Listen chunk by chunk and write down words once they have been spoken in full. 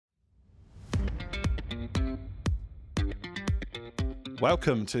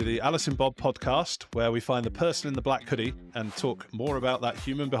Welcome to the Alice and Bob podcast, where we find the person in the black hoodie and talk more about that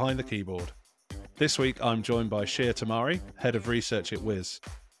human behind the keyboard. This week, I'm joined by Shir Tamari, Head of Research at Wiz.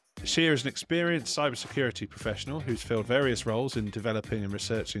 Shir is an experienced cybersecurity professional who's filled various roles in developing and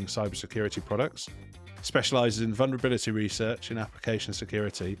researching cybersecurity products, specialises in vulnerability research and application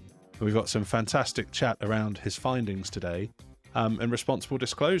security. And we've got some fantastic chat around his findings today and responsible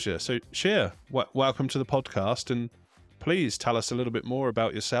disclosure. So Shir, welcome to the podcast, and please tell us a little bit more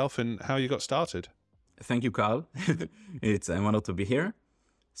about yourself and how you got started. Thank you, Karl. It's an honor to be here.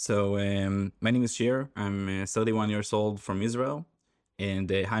 So my name is Shir. I'm 31 years old from Israel,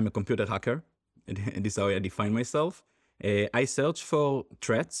 and I'm a computer hacker. And this is how I define myself. I search for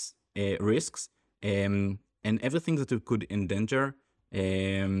threats, risks, and everything that could endanger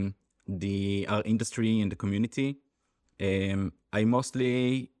our industry and the community. I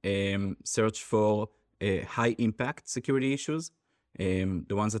mostly search for high impact security issues, the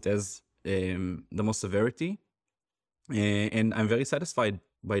ones that has the most severity. And I'm very satisfied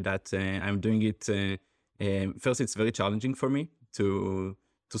by that. I'm doing it. First, it's very challenging for me to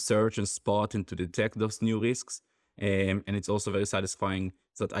search and spot and to detect those new risks. And it's also very satisfying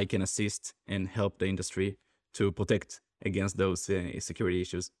that I can assist and help the industry to protect against those security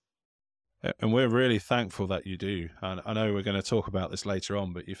issues. And we're really thankful that you do. And I know we're going to talk about this later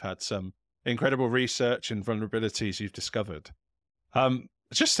on, but you've had some incredible research and vulnerabilities you've discovered.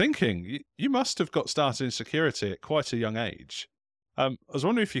 Just thinking, you must have got started in security at quite a young age. I was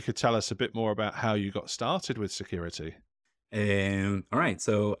wondering if you could tell us a bit more about how you got started with security. All right.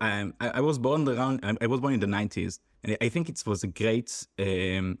 So I was born in the 90s, and I think it was a great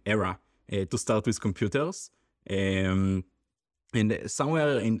era to start with computers. And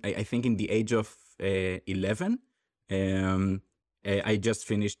somewhere I think in the age of 11, I just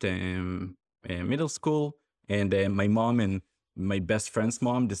finished middle school, and my mom and my best friend's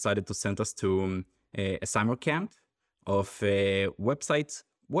mom decided to send us to a summer camp of website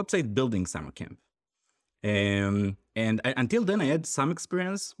building summer camp. Until then, I had some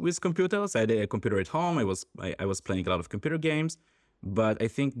experience with computers. I had a computer at home. I was playing a lot of computer games, but I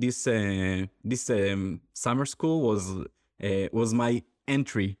think this summer school was my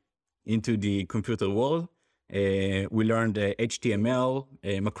entry into the computer world. We learned HTML,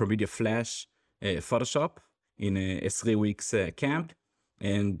 Macromedia Flash, Photoshop in a 3 weeks camp.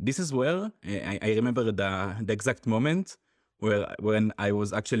 And this is where I remember the exact moment when I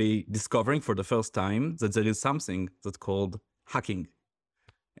was actually discovering for the first time that there is something that's called hacking.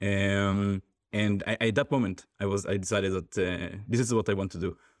 And at that moment, I decided that this is what I want to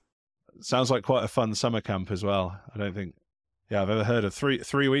do. Sounds like quite a fun summer camp as well. I don't think I've ever heard of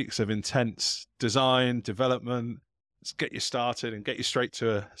three weeks of intense design, development. Let's get you started and get you straight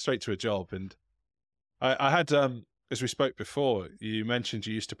to a job. And I had, as we spoke before, you mentioned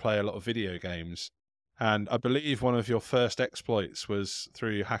you used to play a lot of video games, and I believe one of your first exploits was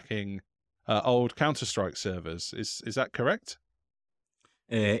through hacking old Counter-Strike servers. Is that correct?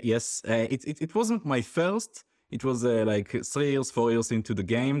 Yes, it wasn't my first. It was like 4 years into the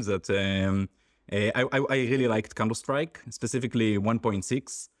game that I really liked Counter-Strike, specifically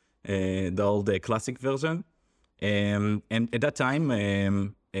 1.6, the old classic version. And at that time,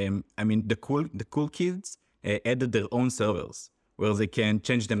 the cool kids added their own servers where they can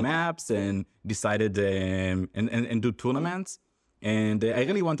change the maps and decided and do tournaments. And I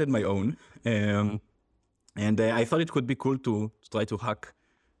really wanted my own. And I thought it could be cool to try to hack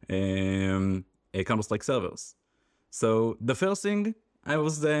Counter-Strike servers. So the first thing I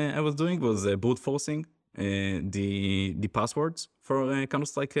was doing was brute forcing the passwords for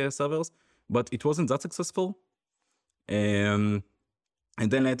Counter-Strike servers, but it wasn't that successful. And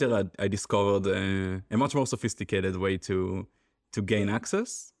then later I discovered a much more sophisticated way to gain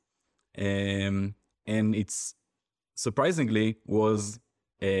access. And it's surprisingly was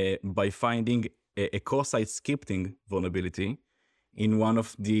by finding a cross-site scripting vulnerability in one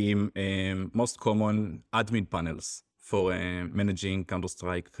of the most common admin panels for managing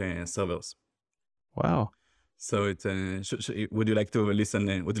Counter-Strike servers. Wow. So would you like to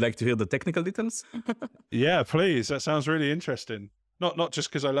listen? Would you like to hear the technical details? Yeah, please. That sounds really interesting. Not just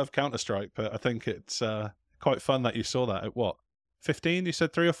because I love Counter-Strike, but I think it's quite fun that you saw that at what, 15? You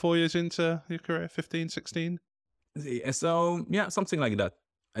said 3 or 4 years into your career, 15, 16? So yeah, something like that.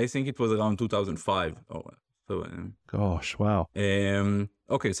 I think it was around 2005. Gosh, wow.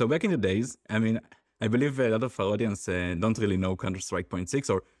 Okay, so back in the days, I believe a lot of our audience don't really know Counter-Strike 0.6,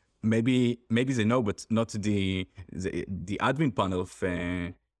 or maybe they know, but not the admin panel of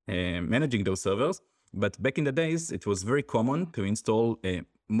managing those servers. But back in the days, it was very common to install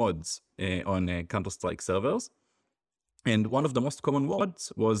mods on Counter-Strike servers. And one of the most common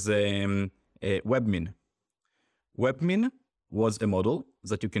words was webmin. Webmin was a model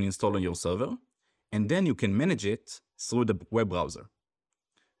that you can install on your server, and then you can manage it through the web browser.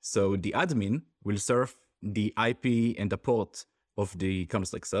 So the admin will serve the IP and the port of the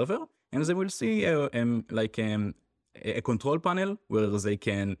Counter-Strike server, and they will see a control panel where they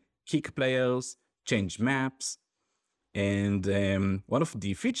can kick players, change maps, and one of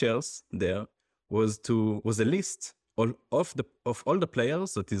the features there was a list of all the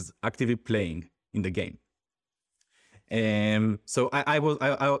players that is actively playing in the game. So I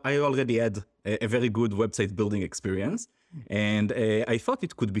already had a very good website building experience, and I thought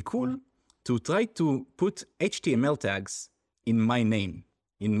it could be cool to try to put HTML tags in my name,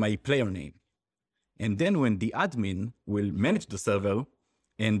 in my player name. And then when the admin will manage the server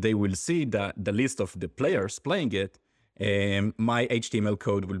and they will see the list of the players playing it, my HTML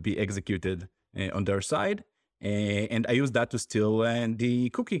code will be executed on their side. And I use that to steal the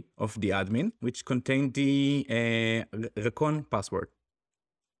cookie of the admin, which contained the recon password.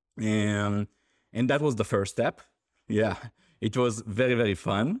 And that was the first step. Yeah, it was very, very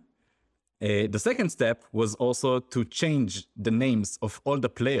fun. The second step was also to change the names of all the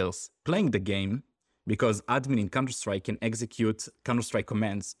players playing the game, because admin in Counter-Strike can execute Counter-Strike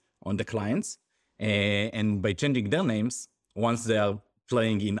commands on the clients. And by changing their names, once they are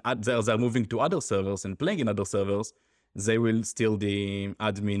playing they're moving to other servers and playing in other servers, they will steal the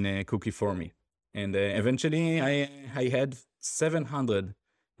admin cookie for me. And eventually I had 700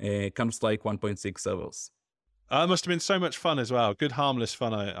 Counter-Strike 1.6 servers. It must have been so much fun as well. Good harmless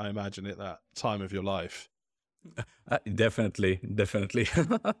fun, I imagine, at that time of your life. Definitely.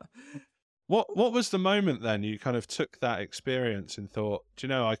 What was the moment then you kind of took that experience and thought, do you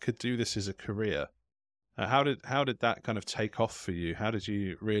know, I could do this as a career? How did that kind of take off for you? How did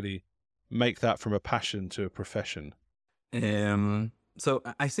you really make that from a passion to a profession? So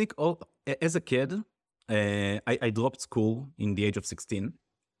I think as a kid, I dropped school in the age of 16.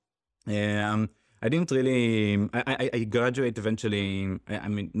 I didn't really. I graduated eventually. I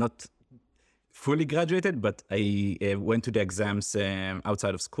mean, not fully graduated, but I went to the exams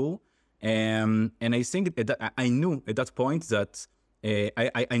outside of school. And I think I knew at that point that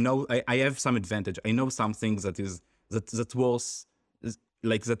I know I have some advantage. I know some things that was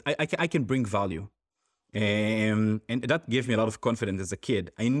like that I can bring value. And that gave me a lot of confidence as a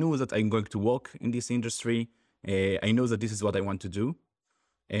kid. I knew that I'm going to work in this industry. I know that this is what I want to do.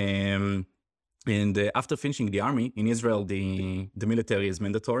 And after finishing the army in Israel, the military is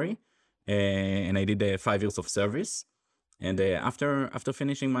mandatory, and I did 5 years of service. And after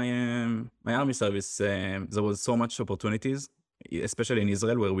finishing my army service, there was so much opportunities, especially in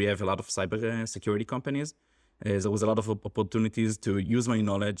Israel, where we have a lot of cyber security companies. There was a lot of opportunities to use my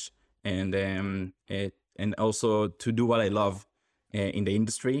knowledge and also to do what I love in the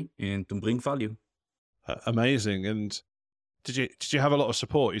industry and to bring value. Amazing. And did you have a lot of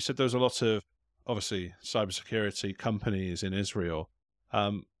support? You said there was a lot of, obviously, cybersecurity companies in Israel.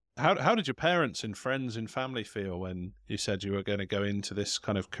 How did your parents and friends and family feel when you said you were going to go into this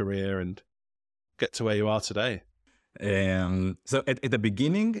kind of career and get to where you are today? So at the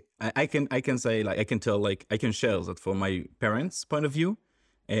beginning, I can say, like, I can tell, like, I can share that from my parents' point of view.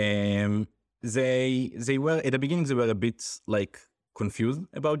 They were at the beginning, they were a bit like confused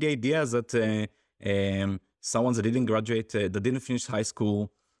about the idea that someone that didn't graduate, that didn't finish high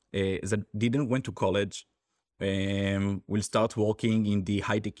school, that didn't went to college, will start working in the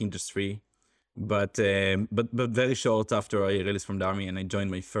high-tech industry. But very short after I released from the army and I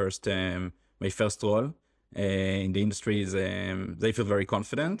joined my first role in the industry, they feel very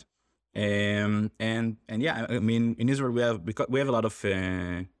confident. And yeah, I mean, in Israel we have a lot of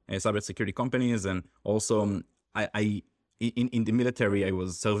cybersecurity companies, and also I in the military I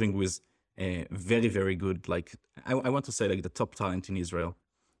was serving with very, very good, like I want to say, like, the top talent in Israel,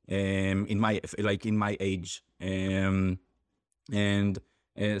 in my age, and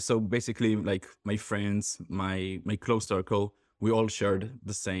so basically, like, my friends, my close circle, we all shared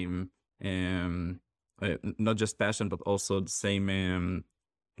the same not just passion but also the same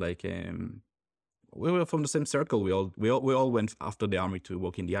we were from the same circle. We all went after the army to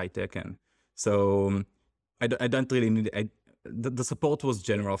work in the high tech, and so I don't really need the support was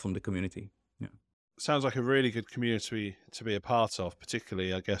general from the community. Yeah, sounds like a really good community to be a part of,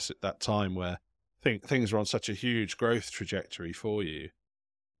 particularly, I guess, at that time where things were on such a huge growth trajectory for you.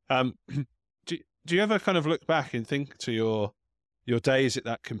 Do you ever kind of look back and think to your days at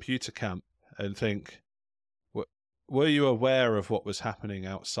that computer camp and think, were you aware of what was happening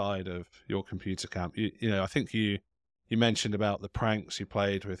outside of your computer camp? You know, I think you mentioned about the pranks you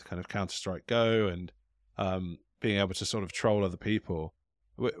played with kind of Counter-Strike Go, and being able to sort of troll other people.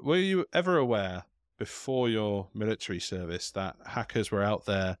 Were you ever aware before your military service that hackers were out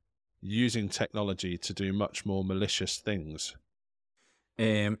there using technology to do much more malicious things?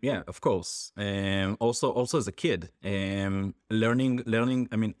 Yeah, of course. Also as a kid, learning.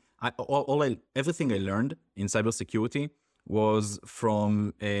 I mean, everything I learned in cybersecurity was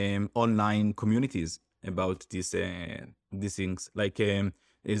from online communities about these things. Like,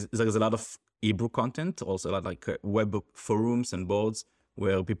 there's a lot of ebook content, also a lot like web forums and boards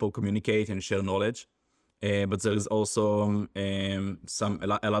where people communicate and share knowledge. But there is also a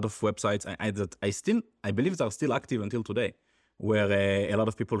lot of websites that I believe are still active until today, where a lot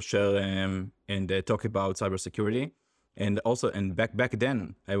of people share and talk about cybersecurity. And back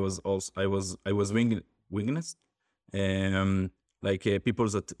then I was wingless, people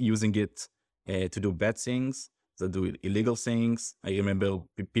that using it to do bad things, that do illegal things. I remember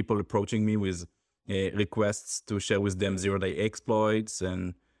people approaching me with requests to share with them zero-day exploits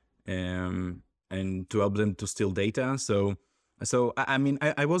and to help them to steal data. So I mean,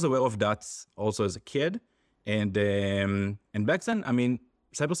 I was aware of that also as a kid. And back then, I mean,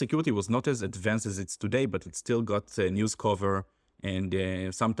 cybersecurity was not as advanced as it's today, but it still got news cover.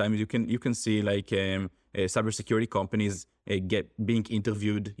 And sometimes you can see like cybersecurity companies being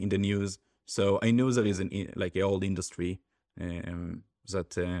interviewed in the news. So I knew there is an old industry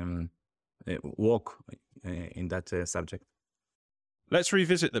that work in that subject. Let's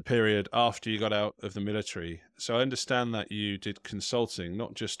revisit the period after you got out of the military. So I understand that you did consulting,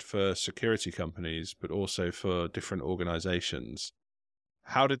 not just for security companies, but also for different organizations.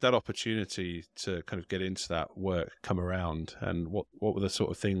 How did that opportunity to kind of get into that work come around? And what were the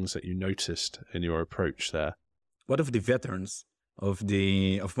sort of things that you noticed in your approach there? One of the veterans of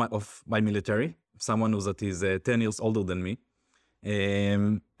my military, someone that is 10 years older than me,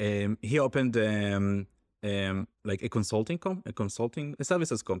 he opened like a consulting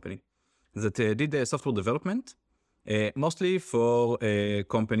services company that did software development, mostly for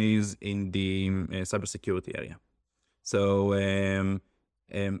companies in the cybersecurity area. So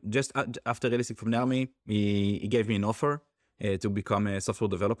just after releasing from the army, he gave me an offer to become a software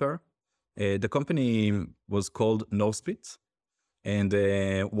developer. The company was called Northbit, and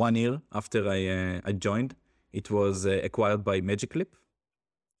 1 year after I joined, it was acquired by Magic Leap,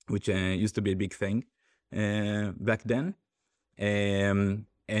 which used to be a big thing back then.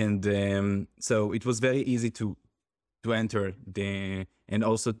 So it was very easy to enter and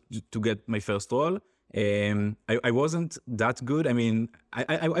also to get my first role. I wasn't that good. I mean,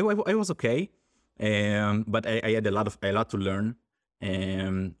 I was okay, but I had a lot to learn.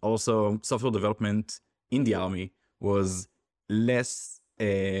 Also, software development in the army was less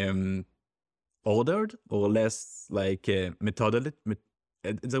ordered or less like methodology.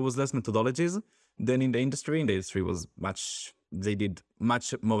 There was less methodologies than in the industry. In the industry was they did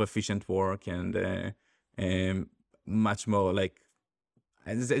much more efficient work and much more like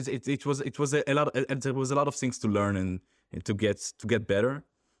it was a lot. There was a lot of things to learn and to get better.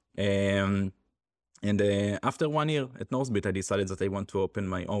 After 1 year at Northbit, I decided that I want to open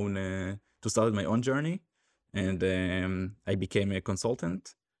my own, to start my own journey, and I became a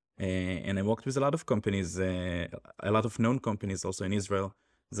consultant. And I worked with a lot of companies, a lot of known companies also in Israel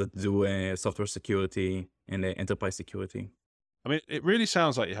that do software security and enterprise security. I mean, it really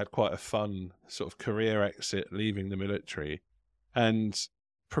sounds like you had quite a fun sort of career exit leaving the military and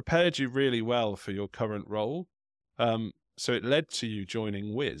prepared you really well for your current role. So it led to you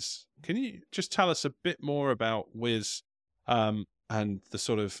joining Wiz. Can you just tell us a bit more about Wiz and the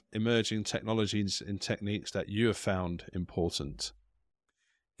sort of emerging technologies and techniques that you have found important?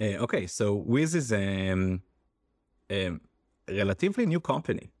 Okay, so Wiz is a relatively new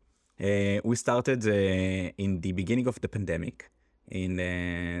company. We started in the beginning of the pandemic in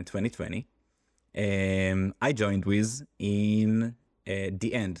 2020. I joined Wiz in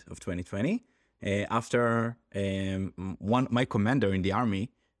the end of 2020. After my commander in the army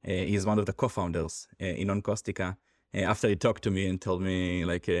is one of the co-founders, Inon Kostika. After he talked to me and told me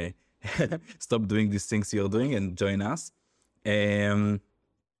like, stop doing these things you're doing and join us.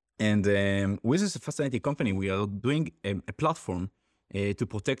 Wiz is a fascinating company. We are doing a platform to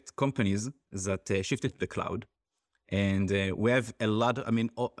protect companies that shifted to the cloud. And we have a lot,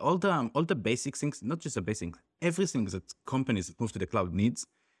 all the basic things, not just the basic, everything that companies that move to the cloud needs,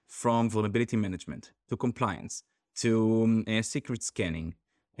 from vulnerability management to compliance, to secret scanning,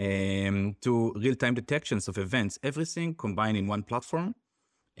 to real-time detections of events, everything combined in one platform.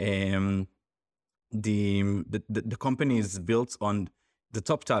 The company is built on the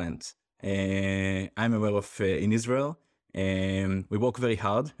top talent I'm aware of in Israel. We work very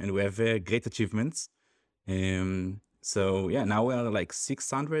hard and we have great achievements. So yeah, now we are like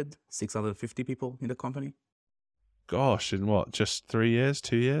 650 people in the company. Gosh, in what, just 3 years,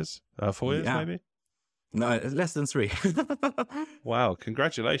 2 years, 4 years Yeah, maybe? no, less than 3. Wow,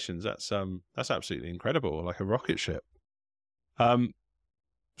 congratulations. That's absolutely incredible, like a rocket ship. Um,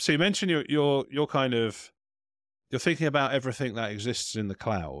 so you mentioned you're kind of you're thinking about everything that exists in the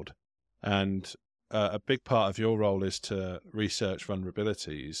cloud, and a big part of your role is to research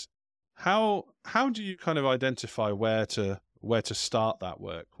vulnerabilities. How do you kind of identify where to start that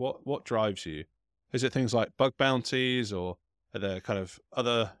work? What drives you? Is it things like bug bounties, or are there kind of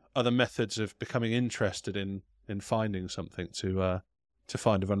other methods of becoming interested in finding something to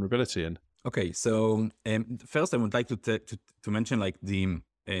find a vulnerability in? Okay, so first I would like to mention like the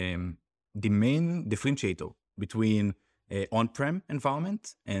main differentiator between on-prem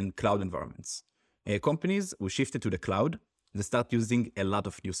environment and cloud environments. Companies who shifted to the cloud, they start using a lot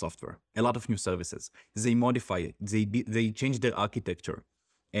of new software, a lot of new services. They modify it, they change their architecture,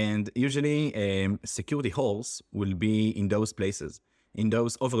 and usually security holes will be in those places, in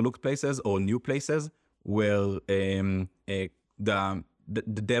those overlooked places or new places where the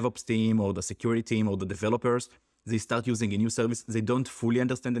DevOps team or the security team or the developers, they start using a new service. They don't fully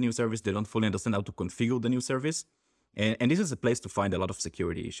understand the new service. They don't fully understand how to configure the new service. And this is a place to find a lot of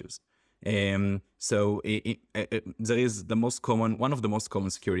security issues. There is one of the most common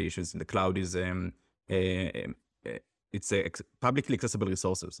security issues in the cloud is publicly accessible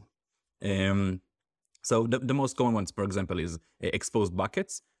resources. So the most common ones, for example, is exposed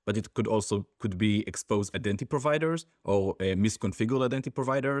buckets, but it could be exposed identity providers or misconfigured identity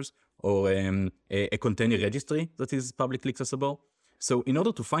providers or a container registry that is publicly accessible. So in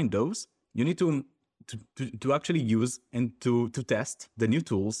order to find those, you need to actually use and to test the new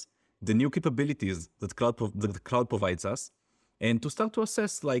tools, the new capabilities that the cloud provides us, and to start to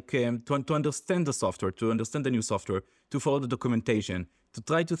assess, like to understand the software, to understand the new software, to follow the documentation, to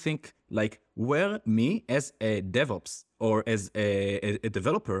try to think like where me as a DevOps or as a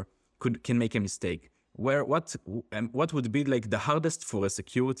developer can make a mistake. What would be like the hardest for a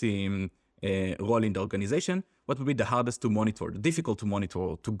security role in the organization? What would be the hardest to monitor, difficult to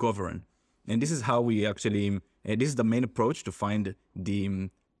monitor, to govern? And this is how we actually this is the main approach to find the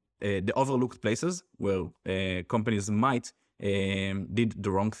overlooked places where companies might did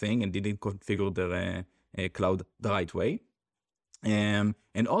the wrong thing and didn't configure their cloud the right way. And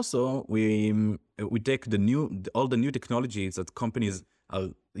also we take all the new technologies that companies are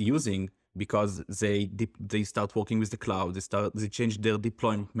using because they start working with the cloud. They change their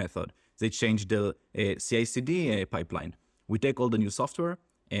deployment method. They change their CI/CD pipeline. We take all the new software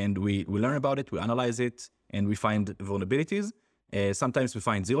and we learn about it. We analyze it and we find vulnerabilities. Sometimes we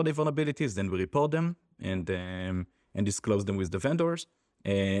find zero-day vulnerabilities, then we report them and disclose them with the vendors,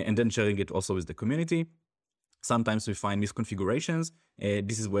 and then sharing it also with the community. Sometimes we find misconfigurations.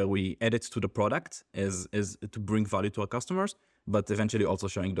 This is where we add it to the product as to bring value to our customers, but eventually also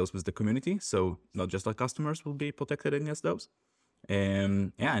sharing those with the community. So not just our customers will be protected against those.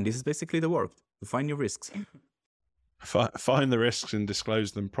 And this is basically the work, to find new risks. Find the risks and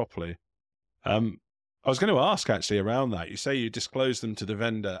disclose them properly. I was going to ask actually around that. You say you disclose them to the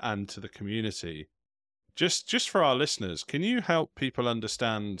vendor and to the community. Just for our listeners, can you help people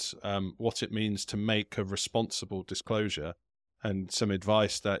understand what it means to make a responsible disclosure, and some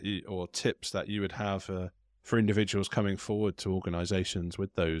advice or tips that you would have for individuals coming forward to organizations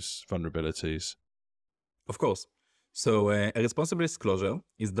with those vulnerabilities? Of course. So a responsible disclosure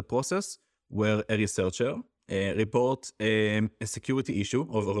is the process where a researcher reports a security issue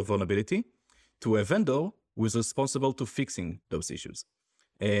or a vulnerability to a vendor who is responsible to fixing those issues.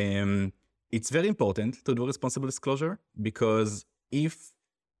 It's very important to do responsible disclosure because if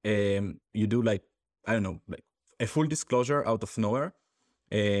you do like a full disclosure out of nowhere,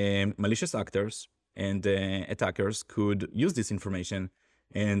 malicious actors and attackers could use this information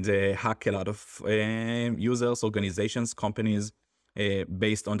and hack a lot of users, organizations, companies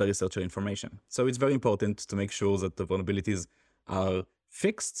based on the researcher information. So it's very important to make sure that the vulnerabilities are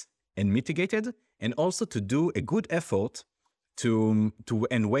fixed and mitigated, and also to do a good effort to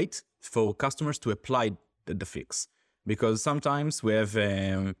wait for customers to apply the fix. Because sometimes we have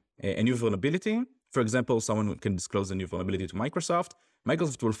a new vulnerability. For example, someone can disclose a new vulnerability to Microsoft.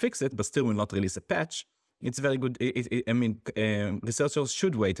 Microsoft will fix it, but still will not release a patch. It's very good. Researchers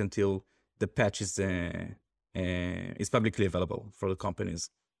should wait until the patch is publicly available for the companies.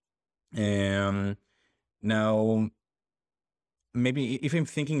 Now, maybe if I'm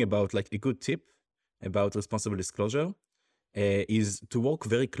thinking about like a good tip about responsible disclosure, is to work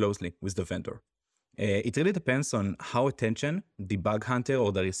very closely with the vendor. It really depends on how attention the bug hunter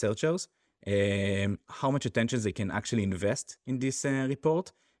or the researchers how much attention they can actually invest in this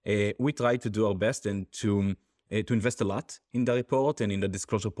report. We try to do our best and to invest a lot in the report and in the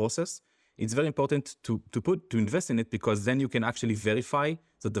disclosure process. It's very important to invest in it, because then you can actually verify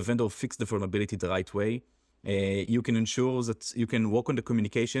that the vendor fixed the vulnerability the right way. You can ensure that you can work on the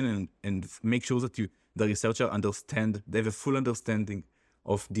communication and make sure that the researcher they have a full understanding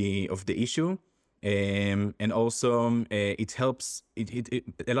of the issue. And also it helps.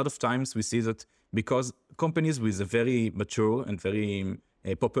 A lot of times we see that because companies with a very mature and very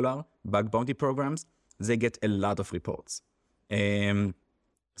popular bug bounty programs, they get a lot of reports.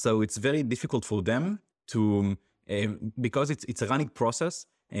 So it's very difficult for them to, because it's a running process,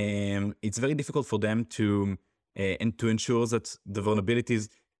 it's very difficult for them to ensure that the vulnerabilities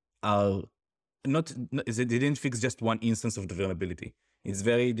are they didn't fix just one instance of the vulnerability. It's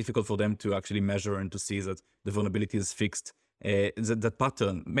very difficult for them to actually measure and to see that the vulnerability is fixed. That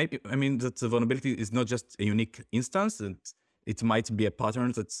pattern, that the vulnerability is not just a unique instance, it might be a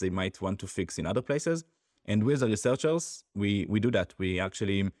pattern that they might want to fix in other places. And with the researchers, we do that. We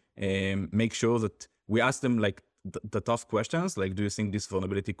actually make sure that we ask them like the tough questions, like, do you think this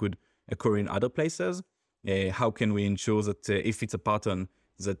vulnerability could occur in other places? How can we ensure that if it's a pattern,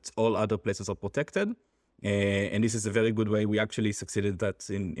 that all other places are protected? And this is a very good way. We actually succeeded that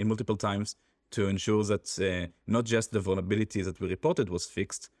in multiple times to ensure that not just the vulnerability that we reported was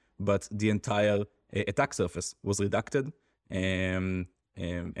fixed, but the entire attack surface was redacted,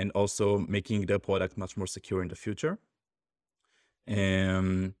 and also making their product much more secure in the future.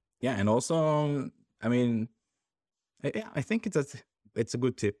 And also, I think it's a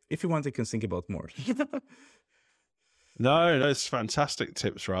good tip. If you want, you can think about more. No, that's fantastic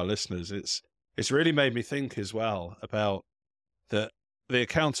tips for our listeners. It's really made me think as well about the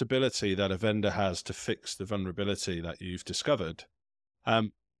accountability that a vendor has to fix the vulnerability that you've discovered.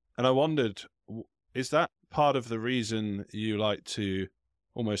 And I wondered, is that part of the reason you like to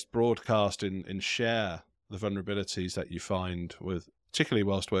almost broadcast and share the vulnerabilities that you find, particularly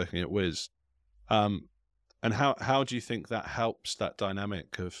whilst working at Wiz? And how do you think that helps that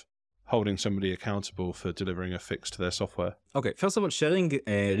dynamic of holding somebody accountable for delivering a fix to their software? Okay, first of all, sharing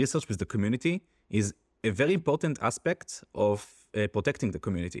research with the community is a very important aspect of protecting the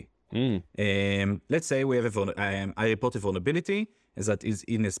community. Let's say we have I report a vulnerability that is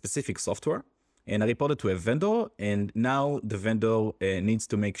in a specific software, and I report it to a vendor, and now the vendor needs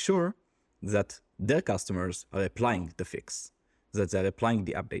to make sure that their customers are applying the fix, that they're applying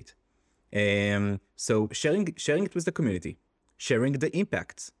the update. So sharing it with the community, sharing the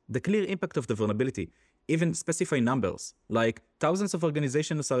impact, the clear impact of the vulnerability, even specify numbers, like thousands of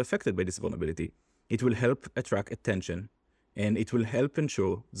organizations are affected by this vulnerability. It will help attract attention, and it will help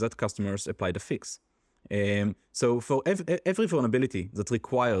ensure that customers apply the fix. So for every vulnerability that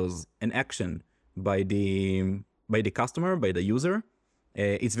requires an action by the customer, by the user,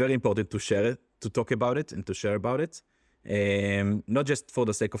 it's very important to share it, to talk about it, and to share about it. Not just for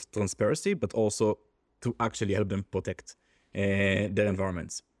the sake of transparency, but also to actually help them protect their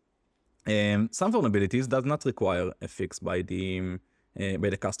environments. Some vulnerabilities does not require a fix by the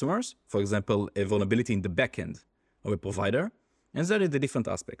customers. For example, a vulnerability in the backend of a provider, and that is a different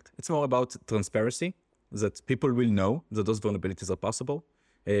aspect. It's more about transparency, that people will know that those vulnerabilities are possible.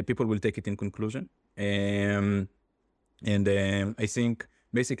 People will take it in conclusion. I think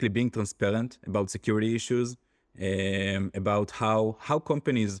basically being transparent about security issues, about how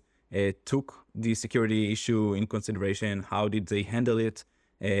companies took the security issue in consideration, how did they handle it.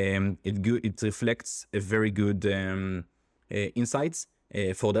 It reflects a very good insights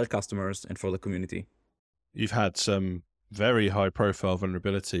for their customers and for the community. You've had some very high-profile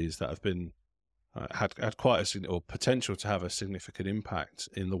vulnerabilities that have been had quite or potential to have a significant impact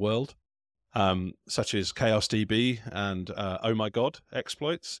in the world, such as ChaosDB and OMIGOD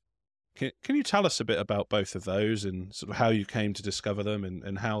exploits. Can you tell us a bit about both of those and sort of how you came to discover them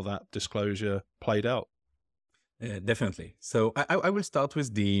and how that disclosure played out? Definitely. So I will start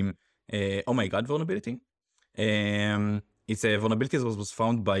with the OMIGOD vulnerability. It's a vulnerability that was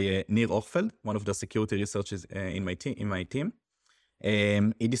found by Nir Ochfeld, one of the security researchers in my team.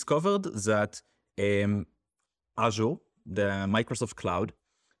 He discovered that Azure, the Microsoft Cloud,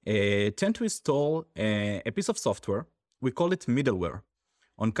 tend to install a piece of software, we call it middleware,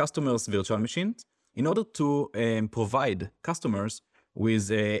 on customers' virtual machines in order to provide customers with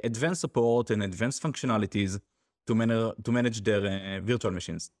advanced support and advanced functionalities to manage their virtual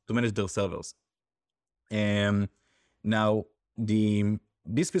machines, to manage their servers. Now,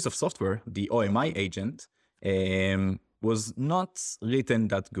 this piece of software, the OMI agent, was not written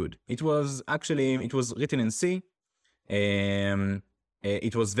that good. It was written in C.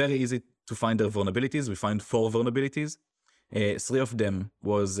 It was very easy to find their vulnerabilities. We found 4 vulnerabilities. 3 of them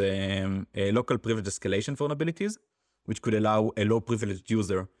was local privilege escalation vulnerabilities, which could allow a low privileged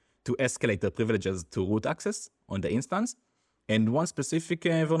user to escalate their privileges to root access on the instance. And one specific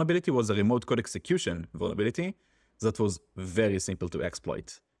vulnerability was a remote code execution vulnerability that was very simple to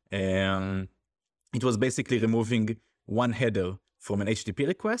exploit. It was basically removing one header from an HTTP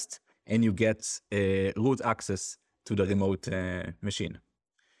request, and you get root access to the remote machine.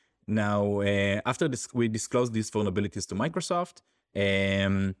 Now, after we disclosed these vulnerabilities to Microsoft,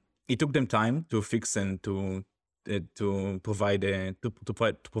 it took them time to fix and to provide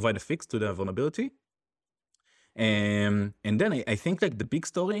a fix to the vulnerability. And then I think like the big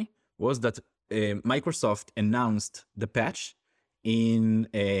story was that Microsoft announced the patch and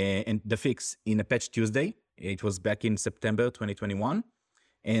the fix in a Patch Tuesday. It was back in September 2021,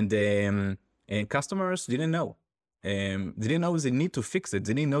 and customers didn't know. They didn't know they need to fix it.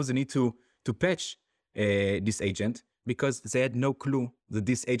 They didn't know they need to patch this agent because they had no clue that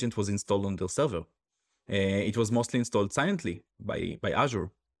this agent was installed on their server. It was mostly installed silently by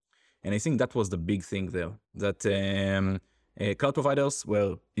Azure. And I think that was the big thing there, that cloud providers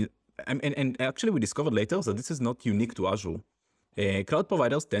were, and actually we discovered later that this is not unique to Azure. Cloud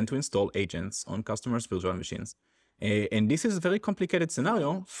providers tend to install agents on customers' virtual machines. And this is a very complicated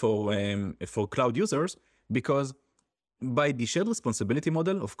scenario for cloud users, because by the shared responsibility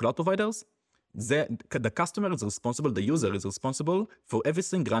model of cloud providers, the customer is responsible, the user is responsible for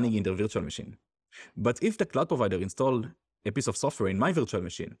everything running in their virtual machine. But if the cloud provider installed a piece of software in my virtual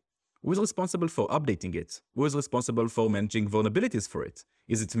machine, who is responsible for updating it? Who is responsible for managing vulnerabilities for it?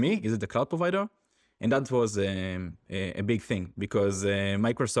 Is it me? Is it the cloud provider? And that was a big thing, because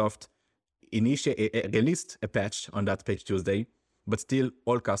Microsoft released a patch on that Patch Tuesday, but still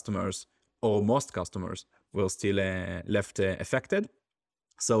all customers, or most customers, were still left affected.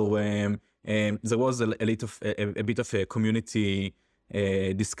 So there was a bit of a community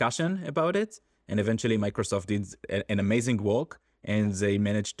discussion about it, and eventually Microsoft did an amazing work, and they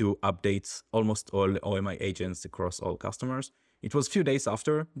managed to update almost all OMI agents across all customers. It was a few days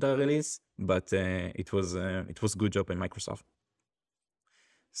after the release, but it was good job by Microsoft.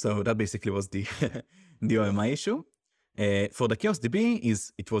 So that basically was the the OMI issue. For the ChaosDB,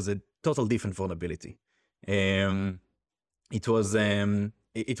 it was a total different vulnerability. It was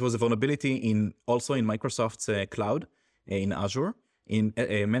a vulnerability also in Microsoft's cloud, in Azure, in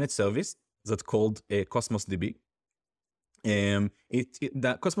a managed service that's called CosmosDB. The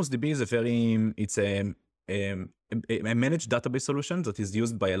CosmosDB is a managed database solution that is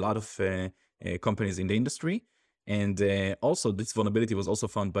used by a lot of companies in the industry. And also this vulnerability was also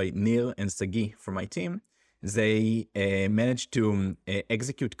found by Nir and Sagi from my team. They managed to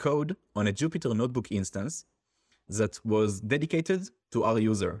execute code on a Jupyter Notebook instance that was dedicated to our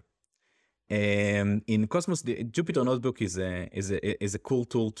user. In Cosmos, the Jupyter Notebook is a cool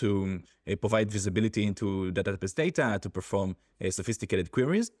tool to provide visibility into the database data, to perform sophisticated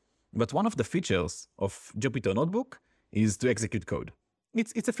queries. But one of the features of Jupyter Notebook is to execute code.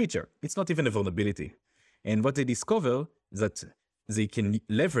 It's a feature. It's not even a vulnerability. And what they discover is that they can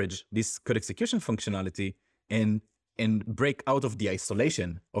leverage this code execution functionality and break out of the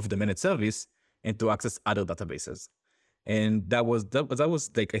isolation of the managed service and to access other databases. And that was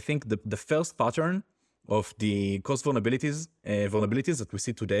like, I think the first pattern of the cross vulnerabilities that we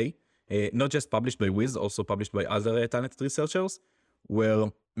see today, not just published by Wiz, also published by other talented researchers,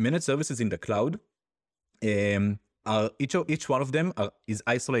 where managed services in the cloud are each one of them is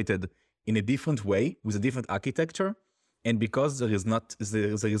isolated in a different way with a different architecture, and because there is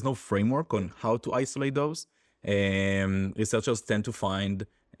no framework on how to isolate those, researchers tend to find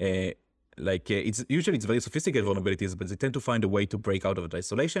it's very sophisticated vulnerabilities, but they tend to find a way to break out of the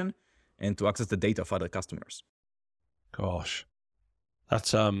isolation and to access the data of other customers. Gosh, that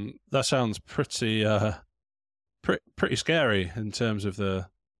sounds pretty scary in terms of the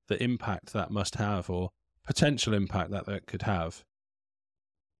impact that must have, or potential impact that could have.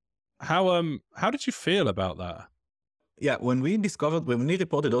 How did you feel about that? Yeah, when we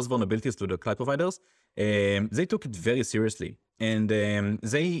reported those vulnerabilities to the cloud providers, they took it very seriously, and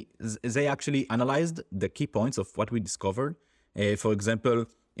they actually analyzed the key points of what we discovered. For example,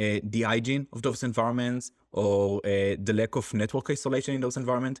 the hygiene of those environments, or the lack of network isolation in those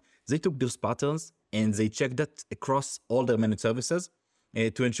environments. They took those patterns and they checked that across all their managed services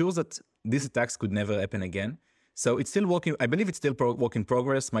to ensure that these attacks could never happen again. So it's still working. I believe it's still work in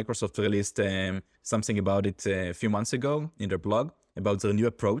progress. Microsoft released something about it a few months ago in their blog about their new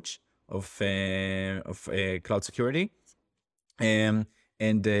approach of cloud security. And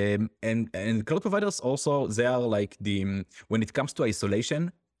cloud providers also, they are like when it comes to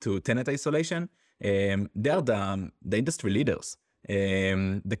isolation, to tenant isolation. They are the industry leaders.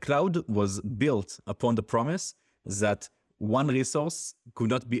 The cloud was built upon the promise that one resource could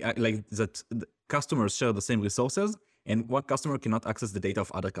not be like that. Customers share the same resources, and one customer cannot access the data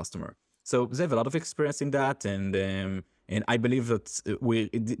of other customer. So they have a lot of experience in that, and I believe that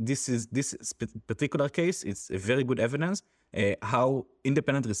this particular case is a very good evidence how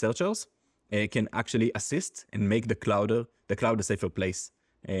independent researchers can actually assist and make the cloud a safer place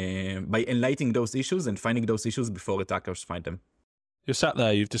by enlightening those issues and finding those issues before attackers find them. You're sat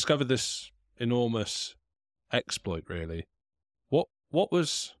there, you've discovered this enormous exploit, really. What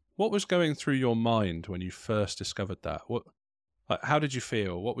was going through your mind when you first discovered that? How did you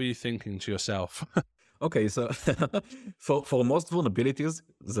feel? What were you thinking to yourself? Okay, so for most vulnerabilities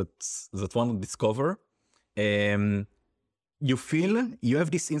that one discover, you have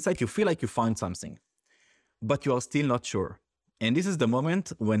this insight, you feel like you found something, but you are still not sure. And this is the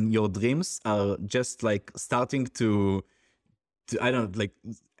moment when your dreams are just like starting to I don't know, like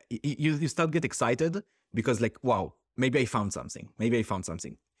you start get excited because like, wow, maybe I found something.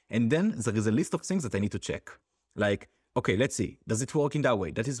 And then there is a list of things that I need to check. Like, okay, let's see. Does it work in that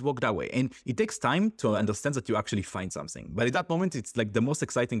way? Does it work that way? And it takes time to understand that you actually find something. But at that moment, it's like the most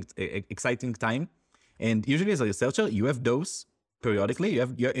exciting time. And usually as a researcher, you have those periodically.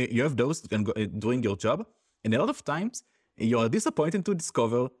 You have those doing your job. And a lot of times, you are disappointed to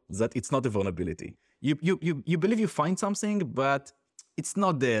discover that it's not a vulnerability. You believe you find something, but it's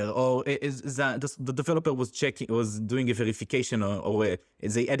not there, or the developer was doing a verification, or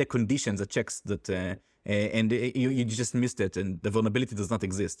they add a condition that checks that, and you just missed it, and the vulnerability does not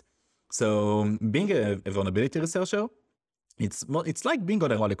exist. So being a vulnerability researcher, it's like being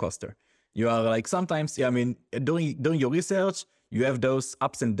on a roller coaster. You are like sometimes, doing your research, you have those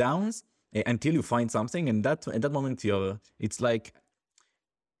ups and downs until you find something, and at that moment it's like.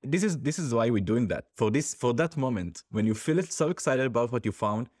 This is why we're doing that. For that moment when you feel so excited about what you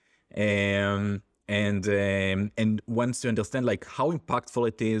found, and once you understand like how impactful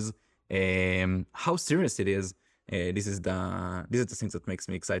it is, how serious it is, this is the things that makes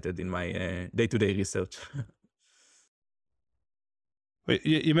me excited in my day-to-day research.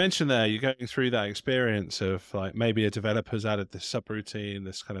 You mentioned there you're going through that experience of like maybe a developer's added this subroutine,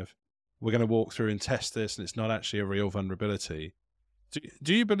 this kind of we're going to walk through and test this, and it's not actually a real vulnerability.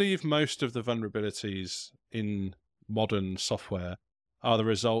 Do you believe most of the vulnerabilities in modern software are the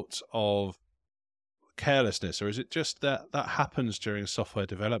result of carelessness, or is it just that happens during software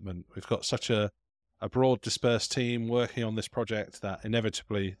development? We've got such a broad dispersed team working on this project that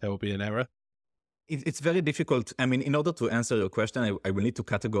inevitably there will be an error. It's very difficult. I mean, in order to answer your question, I will need to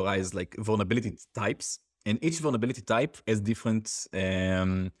categorize like vulnerability types, and each vulnerability type has different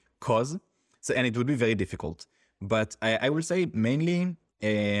cause. So, and it would be very difficult. But I will say mainly,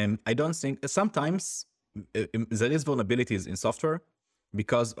 I don't think sometimes there is vulnerabilities in software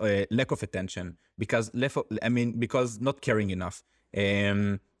because lack of attention, because not caring enough.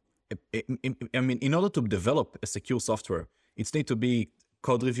 In order to develop a secure software, it needs to be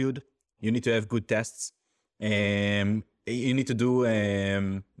code reviewed. You need to have good tests. You need to do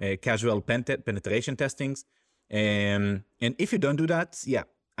casual penetration testings. And if you don't do that,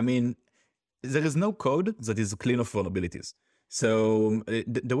 there is no code that is clean of vulnerabilities. So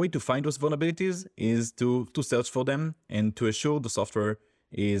the way to find those vulnerabilities is to search for them and to assure the software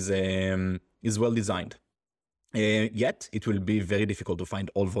is well designed. Yet it will be very difficult to find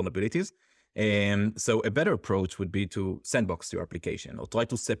all vulnerabilities. So a better approach would be to sandbox your application or try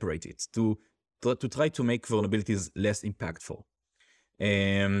to separate it, to try to make vulnerabilities less impactful.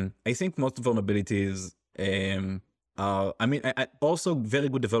 I think most vulnerabilities are, also very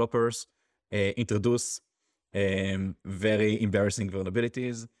good developers introduce very embarrassing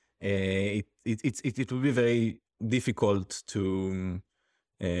vulnerabilities. It will be very difficult to,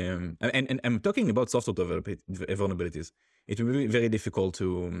 and I'm talking about software vulnerabilities. It will be very difficult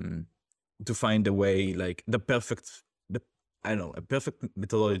to find a way, like a perfect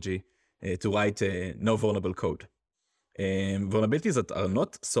methodology to write no vulnerable code. Vulnerabilities that are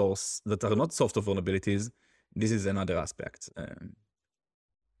not software vulnerabilities, this is another aspect.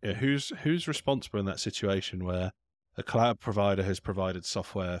 Who's responsible in that situation where a cloud provider has provided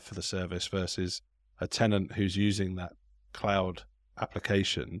software for the service versus a tenant who's using that cloud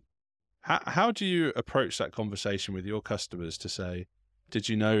application? How do you approach that conversation with your customers to say, did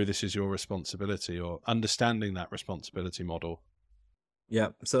you know this is your responsibility, or understanding that responsibility model? Yeah,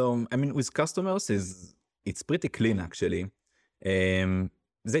 so with customers it's pretty clean actually. They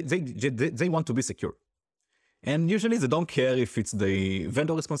want to be secure. And usually they don't care if it's the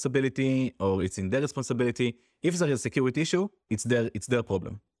vendor responsibility or it's in their responsibility. If there is a security issue, it's their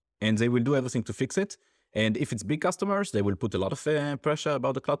problem. and they will do everything to fix it. And if it's big customers, they will put a lot of pressure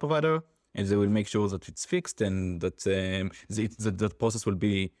about the cloud provider, and they will make sure that it's fixed and that the process will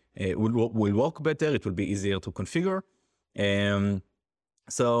be will work better. It will be easier to configure.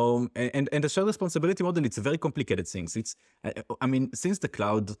 So the shared responsibility model, it's a very complicated thing. It's I mean, since the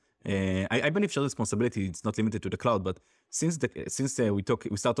cloud, I believe shared responsibility it's not limited to the cloud, but since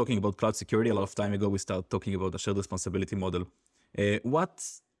we start talking about cloud security a lot of time ago, we start talking about the shared responsibility model. What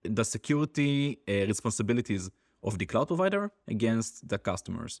the security responsibilities of the cloud provider against the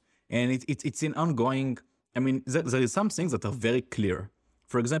customers, and it's an ongoing. I mean, there is some things that are very clear.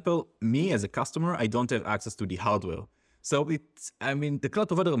 For example, me as a customer, I don't have access to the hardware. So the cloud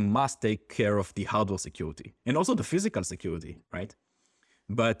provider must take care of the hardware security and also the physical security, right?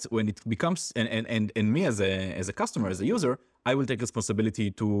 But when it becomes, and me as a customer, as a user, I will take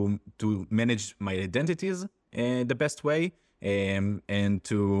responsibility to manage my identities the best way, and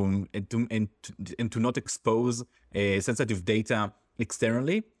to not expose sensitive data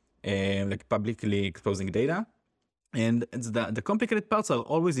externally, like publicly exposing data. And the complicated parts are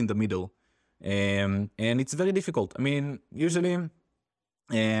always in the middle. And it's very difficult. I mean, usually,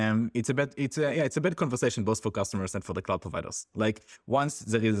 it's a bad conversation both for customers and for the cloud providers. Like once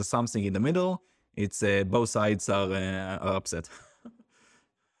there is something in the middle, it's both sides are upset.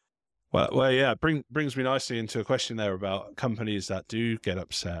 Well, yeah, brings me nicely into a question there about companies that do get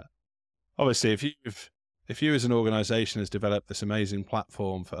upset. Obviously, if you as an organization has developed this amazing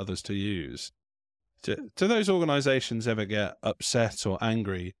platform for others to use, do those organizations ever get upset or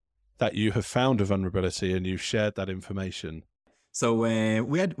angry that you have found a vulnerability and you've shared that information? So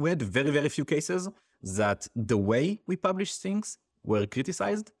we had very, very few cases that the way we publish things were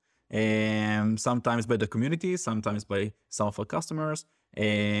criticized, sometimes by the community, sometimes by some of our customers.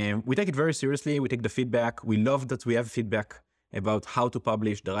 We take it very seriously. We take the feedback. We love that we have feedback about how to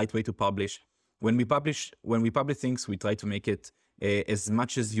publish, the right way to publish. When we publish things, we try to make it as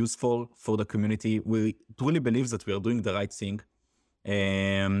much as useful for the community. We truly believe that we are doing the right thing.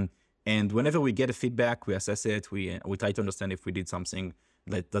 And whenever we get a feedback, we assess it. We try to understand if we did something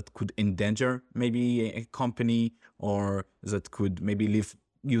that could endanger maybe a company, or that could maybe leave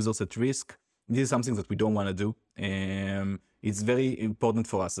users at risk. This is something that we don't want to do. It's very important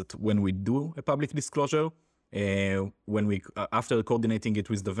for us that when we do a public disclosure, when we after coordinating it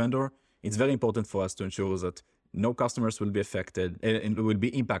with the vendor, it's very important for us to ensure that no customers will be affected and will be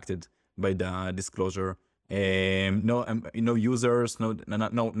impacted by the disclosure. No users, no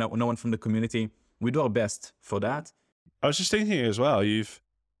one from the community. We do our best for that. I was just thinking as well, you've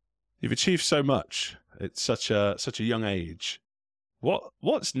achieved so much at such a young age.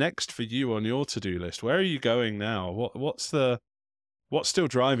 What's next for you on your to-do list? Where are you going now? What's still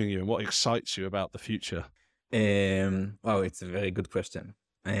driving you, and what excites you about the future? It's a very good question.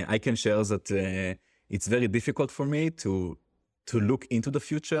 I can share that it's very difficult for me to look into the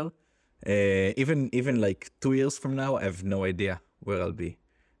future. Even like 2 years from now, I have no idea where I'll be.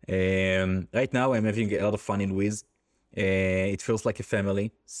 Right now, I'm having a lot of fun in Wiz. It feels like a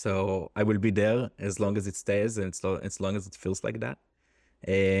family, so I will be there as long as it stays and as long as it feels like that.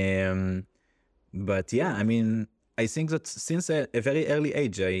 But yeah, I mean, I think that since a very early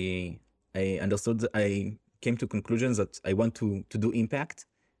age, I understood that I came to conclusions that I want to do impact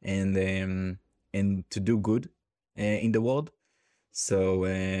and to do good in the world. So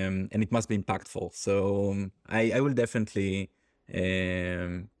and it must be impactful. So I will definitely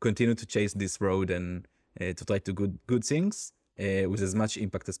continue to chase this road and to try to do good things with as much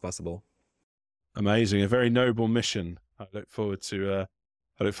impact as possible. Amazing, a very noble mission. I look forward to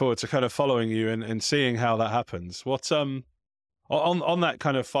kind of following you and seeing how that happens. What on that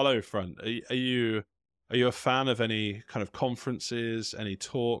kind of follow front, are you a fan of any kind of conferences, any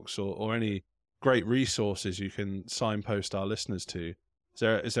talks, or any great resources you can signpost our listeners to?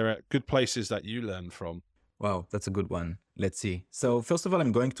 Is there good places that you learn from? Wow, that's a good one. Let's see. So first of all,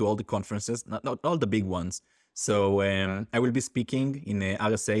 I'm going to all the conferences, not all the big ones. So I will be speaking in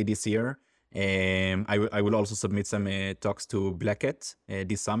RSA this year. I will also submit some talks to Black Hat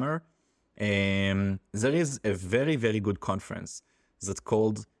this summer. There is a very, very good conference that's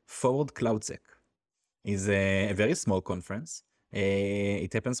called Forward CloudSec. It's a very small conference.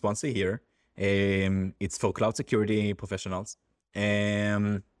 It happens once a year. It's for cloud security professionals.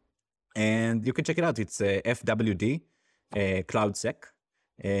 And you can check it out. It's FWD, CloudSec.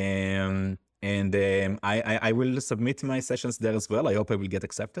 I will submit my sessions there as well. I hope I will get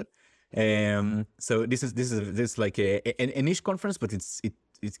accepted. So this is like a niche conference, but it's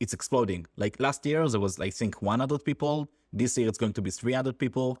exploding. Like last year there was, I think, 100 people. This year it's going to be 300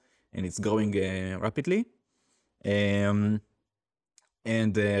 people, and it's growing rapidly.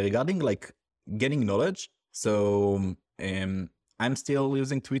 And regarding like getting knowledge, so I'm still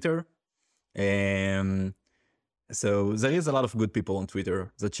using Twitter. Um, so there is a lot of good people on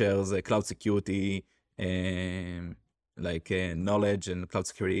Twitter that shares cloud security, um, knowledge and cloud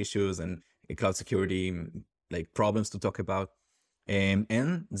security issues and cloud security like problems to talk about. And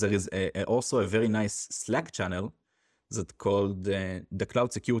there is also a very nice Slack channel that called the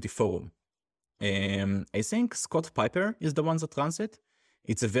Cloud Security Forum. I think Scott Piper is the one that runs it.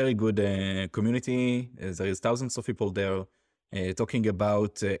 It's a very good community. There is thousands of people there talking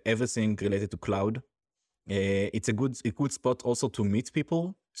about everything related to cloud. It's a good spot also to meet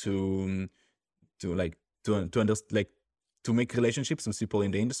people, to understand, like to make relationships with people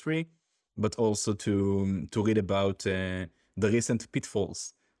in the industry, but also to read about the recent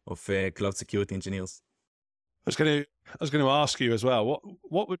pitfalls of cloud security engineers. I was going to ask you as well.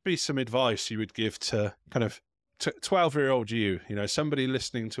 What would be some advice you would give to kind of 12-year-old you? You know, somebody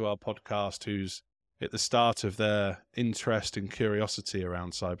listening to our podcast who's at the start of their interest and curiosity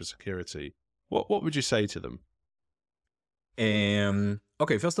around cybersecurity. What would you say to them?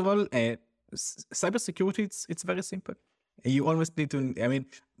 Okay, first of all, cybersecurity, it's very simple. You always need to, I mean,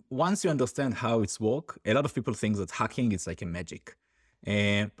 once you understand how it's work, a lot of people think that hacking is like a magic.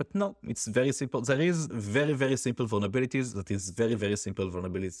 But no, it's very simple. There is very, very simple vulnerabilities that is very, very simple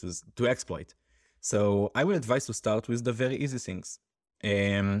vulnerabilities to exploit. So I would advise to start with the very easy things.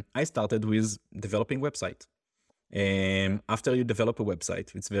 I started with developing website. After you develop a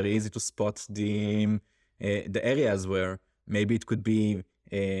website, it's very easy to spot the areas where maybe it could be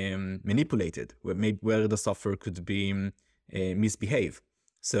manipulated, where the software could be misbehave.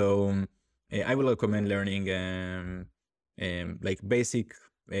 So I will recommend learning like basic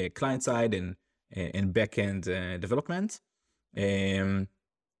client side and backend development.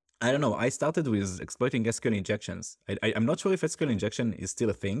 I don't know. I started with exploiting SQL injections. I'm not sure if SQL injection is still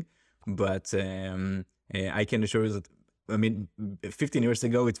a thing, but I can assure you that, I mean, 15 years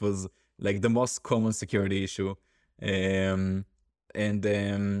ago, it was like the most common security issue. And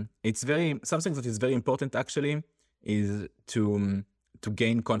it's something that is very important actually is to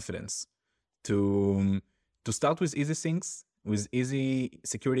gain confidence, to start with easy things, with easy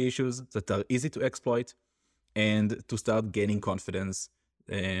security issues that are easy to exploit, and to start gaining confidence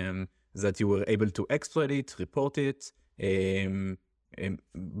that you were able to exploit it, report it.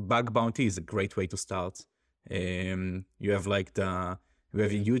 Bug bounty is a great way to start. You have a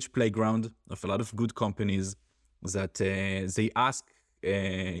huge playground of a lot of good companies that they ask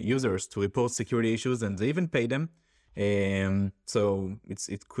users to report security issues, and they even pay them. So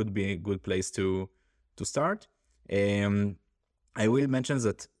it could be a good place to start. I will mention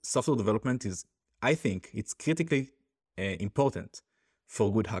that software development I think it's critically important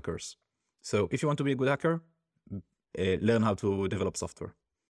for good hackers. So if you want to be a good hacker, learn how to develop software.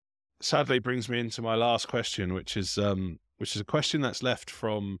 Sadly, brings me into my last question, which is a question that's left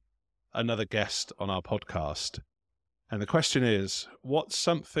from another guest on our podcast. And the question is, what's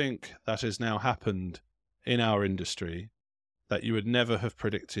something that has now happened in our industry that you would never have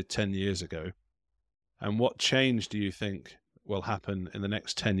predicted 10 years ago? And what change do you think will happen in the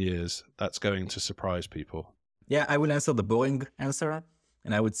next 10 years that's going to surprise people? Yeah, I will answer the boring answer.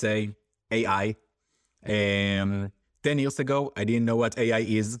 And I would say AI. 10 years ago, I didn't know what AI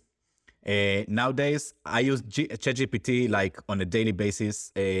is. Nowadays, I use ChatGPT like on a daily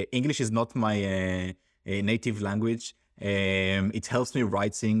basis. English is not my native language. It helps me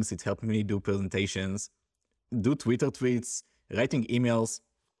write things. It helps me do presentations, do Twitter tweets, writing emails.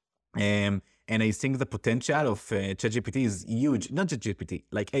 And I think the potential of ChatGPT is huge. Not ChatGPT,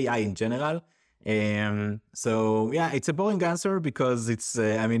 like AI in general. So yeah, it's a boring answer because it's,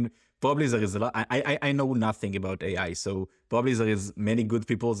 probably there is a lot. I know nothing about AI, so probably there is many good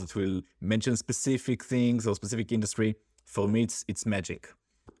people that will mention specific things or specific industry. For me, it's magic.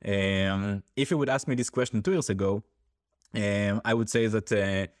 If you would ask me this question 2 years ago, I would say that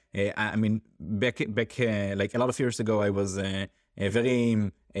back like a lot of years ago, I was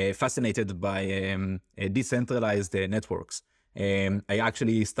very fascinated by decentralized networks. I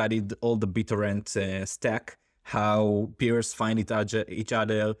actually studied all the BitTorrent stack, how peers find each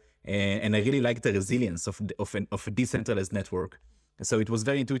other. And I really like the resilience of a decentralized network. So it was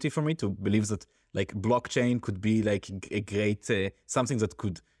very intuitive for me to believe that like blockchain could be like a great something that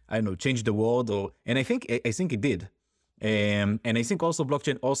could, I don't know, change the world. And I think it did. And I think also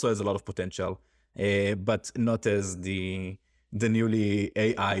blockchain also has a lot of potential, but not as the newly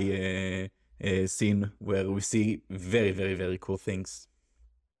AI scene where we see very, very, very cool things.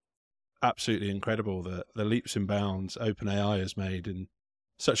 Absolutely incredible the leaps and bounds OpenAI has made in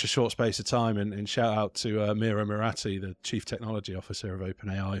such a short space of time. And shout out to Mira Murati, the Chief Technology Officer of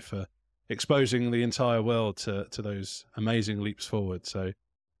OpenAI, for exposing the entire world to those amazing leaps forward. So,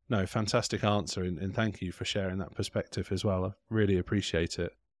 no, fantastic answer, and thank you for sharing that perspective as well. I really appreciate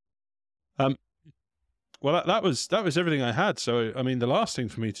it. Well, that was everything I had. So, I mean, the last thing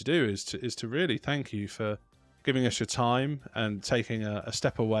for me to do is to really thank you for giving us your time and taking a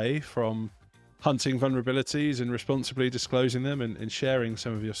step away from hunting vulnerabilities and responsibly disclosing them and sharing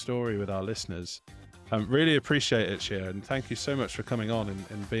some of your story with our listeners. Really appreciate it, Shir, and thank you so much for coming on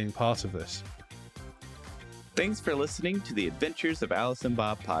and being part of this. Thanks for listening to the Adventures of Alice and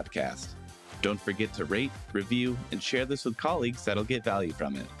Bob podcast. Don't forget to rate, review, and share this with colleagues that'll get value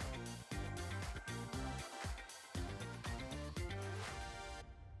from it.